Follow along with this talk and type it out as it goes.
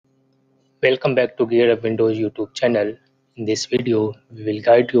Welcome back to GearUpWindows YouTube channel. In this video, we will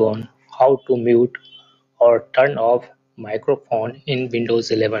guide you on how to mute or turn off microphone in Windows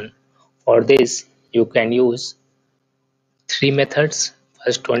 11. For this, you can use three methods.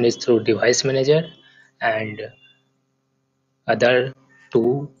 First one is through Device Manager and other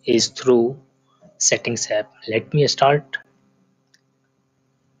two is through Settings app. Let me start.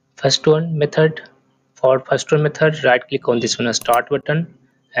 First one method. For first one method, right click on this one Start button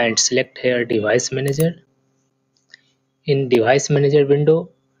and select here Device Manager. In Device Manager window,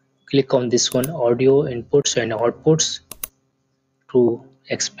 click on this one Audio Inputs and Outputs. To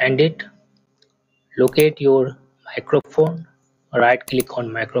expand it, locate your microphone, right click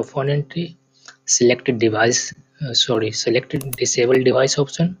on microphone entry, select disable device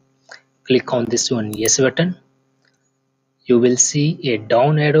option, click on this one yes button. You will see a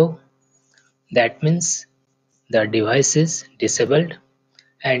down arrow, that means the device is disabled.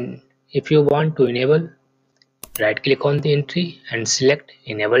 And if you want to enable, right click on the entry and select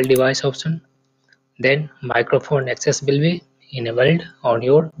enable device option. Then microphone access will be enabled on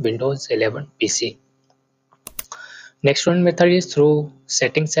your Windows 11 PC. Next one method is through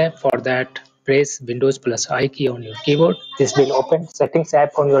Settings app. For that, press Windows plus I key on your keyboard. This will open Settings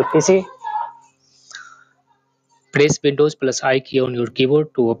app on your PC. Press Windows plus I key on your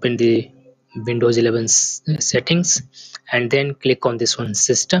keyboard to open the Windows 11 settings, and then click on this one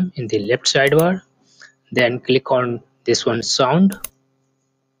System in the left sidebar. Then click on this one Sound.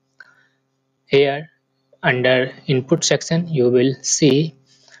 Here under Input section, you will see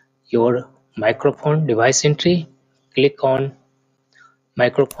your microphone device entry. Click on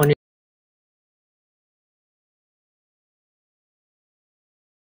microphone,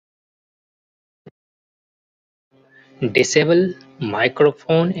 disable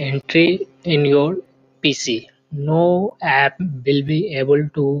microphone entry in your PC. No app will be able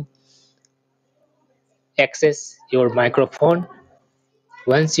to access your microphone.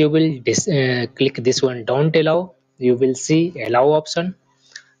 Once you will click this one don't allow, you will see allow option.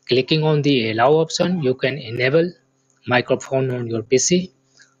 Clicking on the allow option, you can enable microphone on your PC.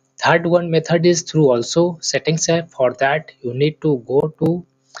 Third one method is through also Settings app. For that, you need to go to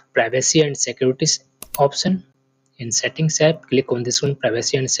privacy and security option. In Settings app, click on this one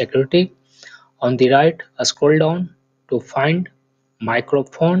privacy and security. On the right, scroll down to find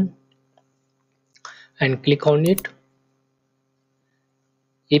microphone and click on it.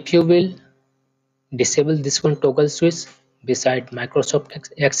 If you will disable this one toggle switch beside microphone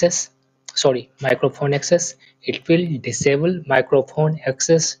access, it will disable microphone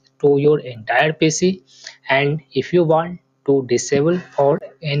access to your entire PC. And if you want to disable for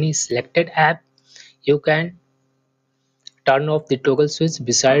any selected app, you can turn off the toggle switch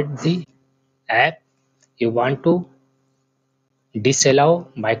beside the app you want to disallow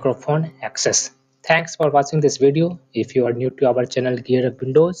microphone access. Thanks for watching this video. If you are new to our channel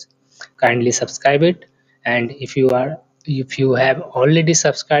GearUpWindows, kindly subscribe it. And if you have already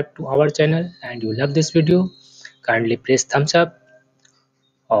subscribed to our channel and you love this video, kindly press thumbs up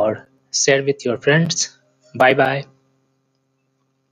or share with your friends. Bye bye.